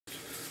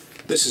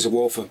This is a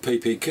Walther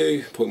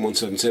PPQ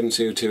 .177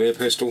 CO2 air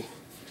pistol,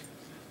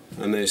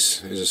 and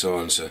this is a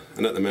silencer,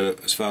 and at the minute,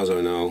 as far as I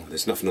know,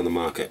 there's nothing on the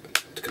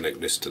market to connect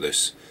this to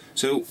this.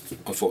 So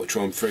I thought I'd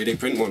try and 3D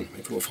print one.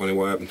 If you want to find out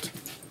what happened,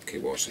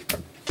 keep watching.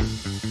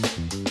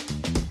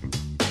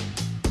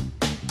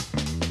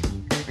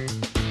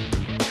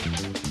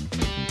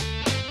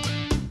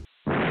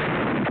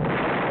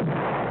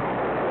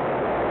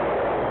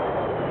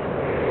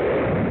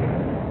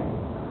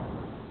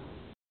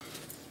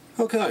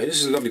 Okay, this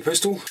is a lovely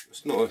pistol.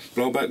 It's not a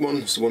blowback one,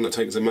 it's the one that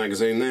takes the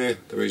magazine there.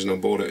 The reason I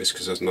bought it is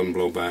because it's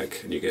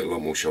non-blowback and you get a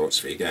lot more shots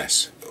for your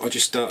gas. I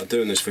just started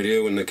doing this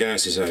video and the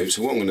gas is out,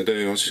 so what I'm going to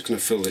do, I'm just going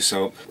to fill this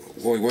up.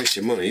 Why waste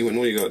your money when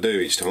all you got to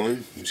do each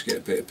time is get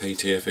a bit of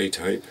PTFE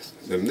tape.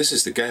 This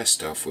is the gas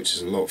stuff, which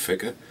is a lot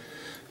thicker.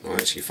 I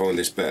actually find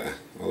this better,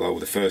 although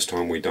the first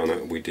time we done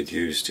it we did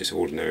use just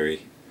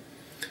ordinary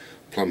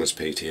plumber's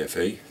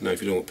PTFE. Now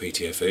if you don't know what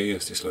PTFE,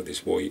 it's just like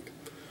this white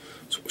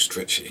sort of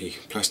stretchy,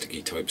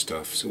 plasticky type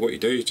stuff. So what you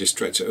do is just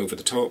stretch it over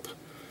the top.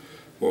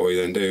 What I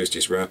then do is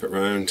just wrap it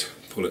round,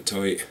 pull it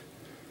tight,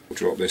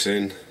 drop this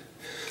in.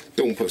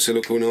 Don't put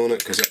silicone on it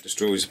because that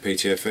destroys the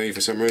PTFE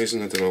for some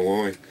reason, I don't know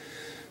why.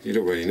 You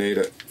don't really need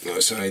it. Like I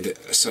say,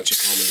 that's such a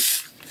common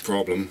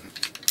problem.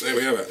 There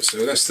we have it.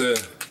 So that's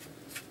the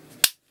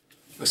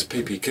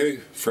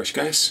PPQ, fresh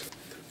gas,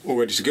 all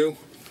ready to go.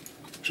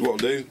 So what I'll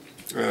do,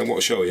 what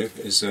I'll show you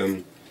is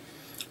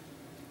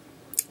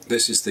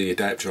this is the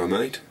adapter I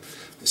made.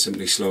 It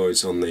simply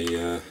slides on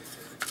the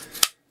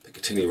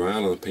Picatinny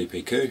rail on the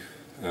PPQ.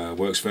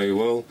 Works very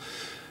well.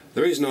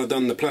 The reason I've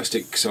done the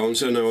plastic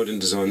silencer, no I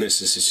didn't design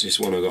this is just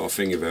one I got off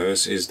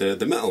Thingiverse, is the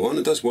metal one.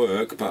 It does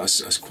work, but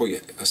it's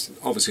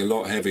obviously a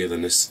lot heavier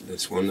than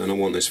this one, and I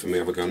want this for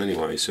my other gun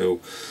anyway,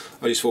 so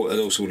I just thought it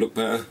also looked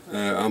better.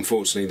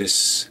 Unfortunately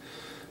this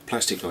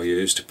plastic I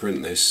use to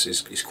print this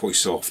is quite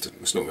soft.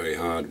 It's not very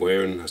hard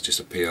wearing, that's just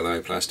a PLA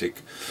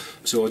plastic.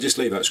 So I'll just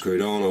leave that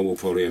screwed on. I will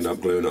probably end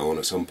up gluing it on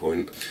at some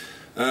point.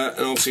 And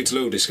obviously to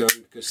load this gun,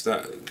 because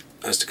that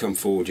has to come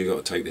forward, you've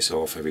got to take this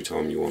off every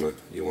time you wanna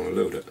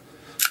load it.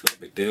 Not a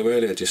big deal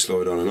really, I just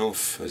slide on and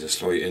off. There's a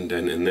slight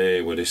indent in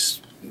there where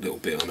this little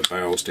bit on the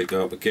barrel stick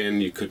up.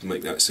 Again, you could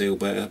make that seal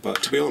better,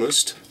 but to be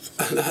honest,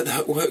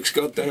 that works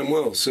goddamn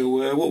well. So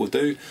what we'll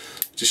do,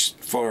 just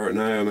fire it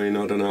now. I mean,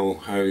 I don't know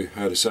how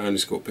the sound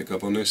is going to pick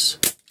up on this,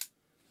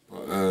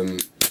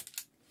 but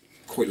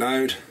quite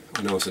loud.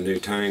 I know it's a new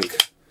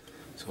tank,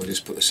 so I'll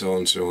just put the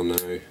silencer on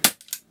now.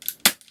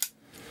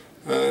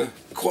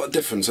 Quite a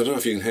difference. I don't know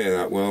if you can hear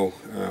that well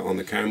on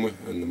the camera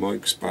and the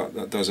mics, but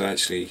that does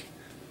actually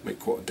make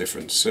quite a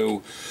difference.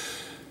 So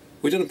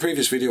we done a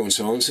previous video on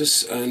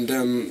silencers, and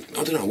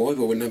I don't know why,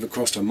 but we never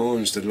crossed our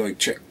minds to like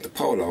check the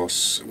power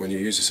loss when you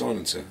use a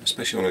silencer,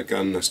 especially on a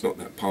gun that's not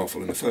that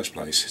powerful in the first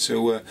place.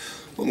 So what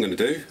I'm going to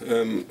do,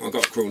 I've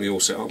got a Crawley all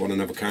set up on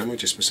another camera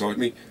just beside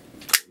me,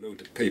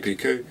 loaded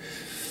PPQ.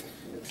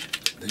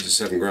 These are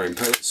 7 grain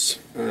pellets,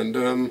 and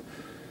I'm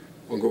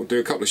going to do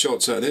a couple of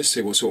shots out of this,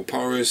 see what sort of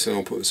power is, and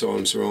I'll put the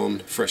silencer on,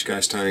 fresh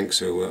gas tank,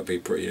 so that'll be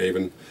pretty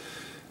even,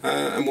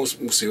 and we'll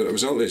see what the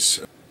result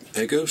is.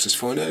 There it goes, let's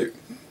find out.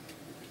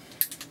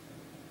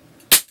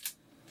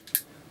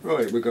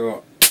 Right, we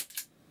got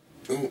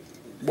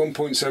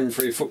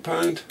 1.73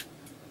 foot-pound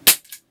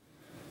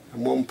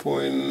and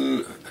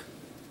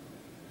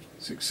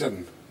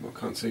 1.67. I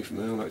can't see from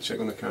there, I'll check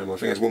on the camera. I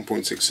think it's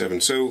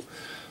 1.67. So,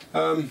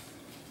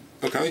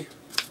 okay,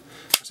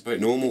 that's about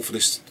normal for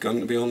this gun,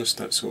 to be honest.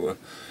 That sort of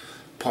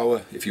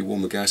power, if you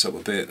warm the gas up a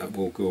bit, that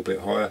will go a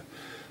bit higher.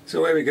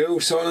 So there we go,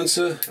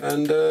 silencer,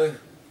 and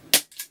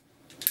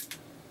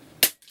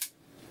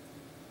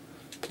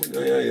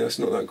 0.88, that's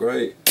not that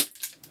great.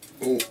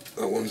 Oh,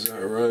 that one's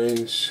out of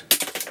range.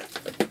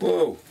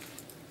 Whoa!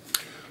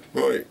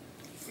 Right,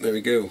 there we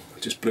go. I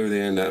just blew the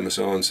end out of my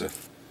silencer.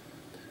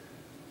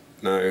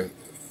 Now,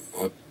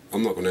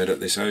 I'm not going to edit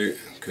this out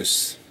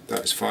because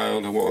that's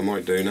failed. And what I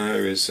might do now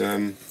is,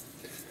 I've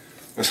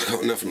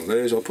got nothing to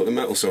lose, I'll put the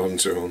metal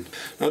silencer on.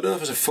 Now, I don't know if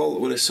there's a fault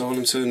with this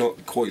silencer,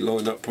 not quite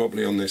lined up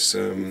properly on this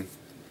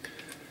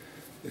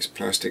this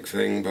plastic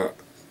thing, but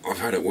I've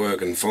had it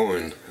working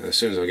fine. As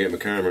soon as I get my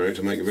camera out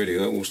to make a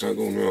video, it will start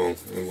going wrong,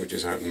 which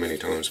has happened many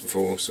times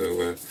before,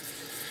 so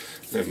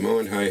never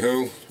mind, hey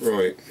ho.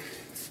 Right,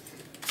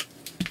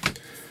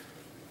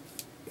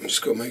 I'm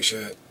just got to make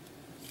sure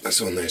that's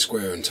on there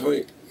square and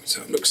tight.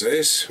 So it looks like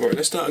this. Right,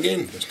 let's start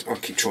again. I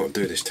keep trying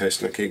to do this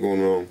test and I keep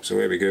going wrong, so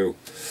here we go.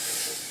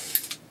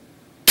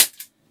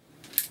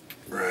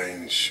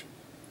 Range.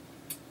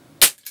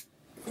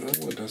 I don't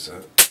know what does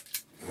that.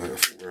 Right, I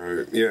think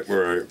we're out. Yeah,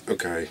 we're out.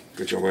 Okay,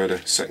 good job I had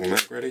a second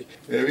mag ready.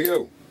 There we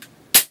go.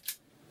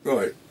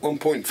 Right,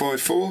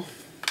 1.54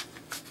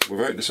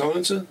 without the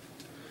silencer.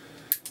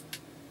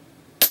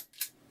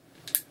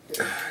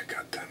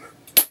 God damn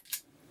it.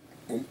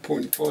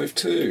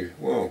 1.52.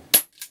 Wow.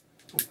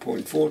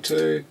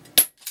 1.42.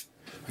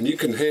 And you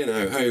can hear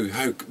now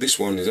how this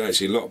one is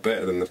actually a lot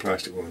better than the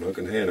plastic one. I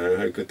can hear now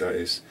how good that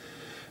is.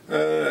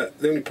 The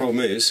only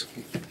problem is,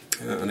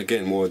 and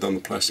again, why I've done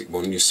the plastic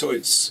one, your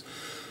sights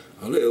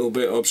a little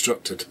bit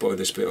obstructed by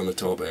this bit on the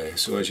top here,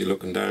 so as you're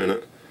looking down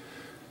at,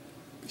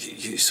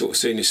 you sort of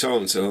seeing your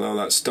silencer, although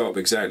that's stop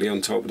exactly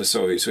on top of the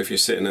socket, so if you're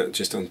sitting at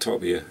just on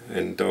top of your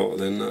end dot,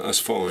 then that's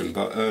fine.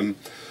 But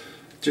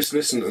just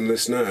listen to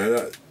this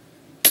now,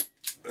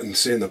 and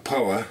seeing the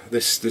power,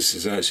 this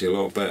is actually a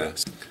lot better.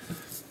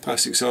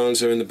 Plastic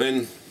silencer in the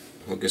bin.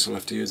 I guess I'll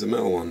have to use the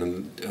metal one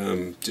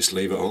and just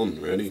leave it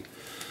on, really.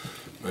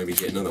 Maybe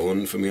get another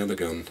one for my other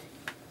gun.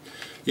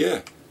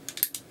 Yeah.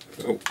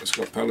 Oh, it's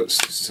got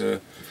pellets.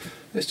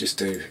 Let's just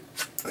do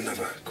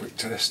another quick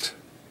test.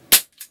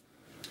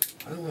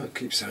 I don't want to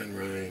keep saying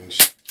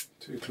range.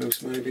 Too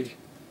close, maybe.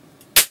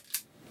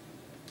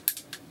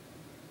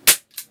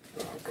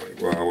 Oh,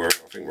 right. Well, I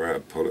think we're out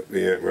of pellet.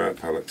 Yeah, we're out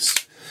of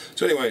pellets.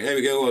 So anyway, here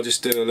we go. I'll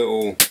just do a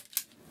little.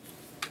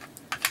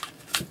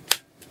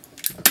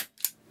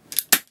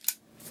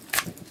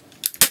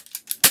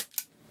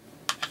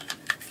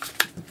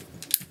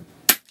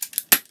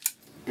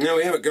 There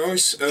we have it,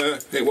 guys.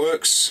 It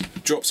works.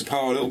 Drops the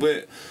power a little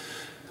bit.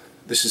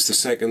 This is the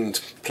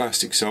second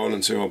plastic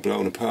silencer I've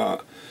blown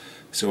apart,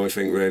 so I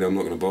think really I'm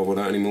not going to bother with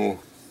that anymore.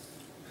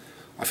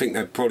 I think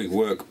they'd probably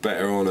work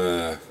better on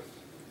a,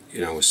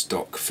 a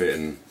stock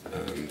fitting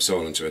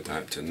silencer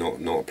adapter,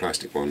 not a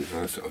plastic one.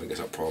 I think there's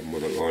a problem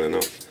with it lining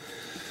up.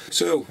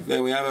 So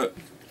there we have it.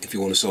 If you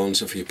want a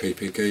silencer for your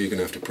PPQ, you're going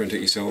to have to print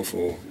it yourself,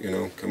 or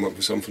come up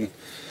with something.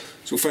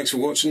 So thanks for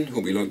watching.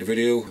 Hope you liked the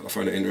video. I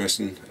found it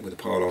interesting with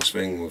the power loss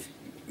thing with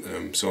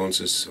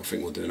silencers. I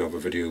think we'll do another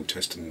video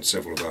testing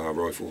several of our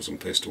rifles and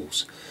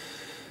pistols,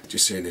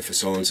 just seeing if a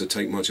silencer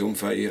take much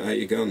oomph out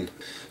your gun.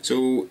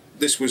 So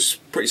this was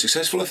pretty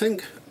successful, I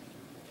think,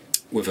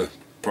 with a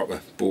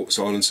proper bought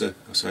silencer.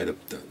 I say that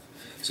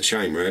it's a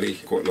shame, really.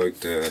 I quite like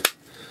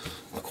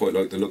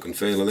the look and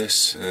feel of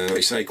this. Like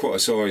you say, it's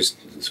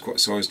quite a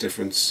size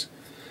difference.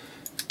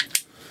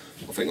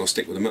 I think I'll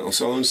stick with the metal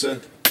silencer.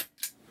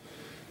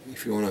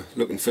 If you want to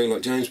look and feel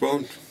like James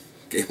Bond,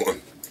 get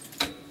one.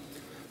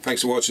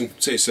 Thanks for watching.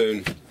 See you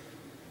soon.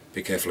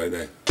 Be careful out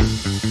there.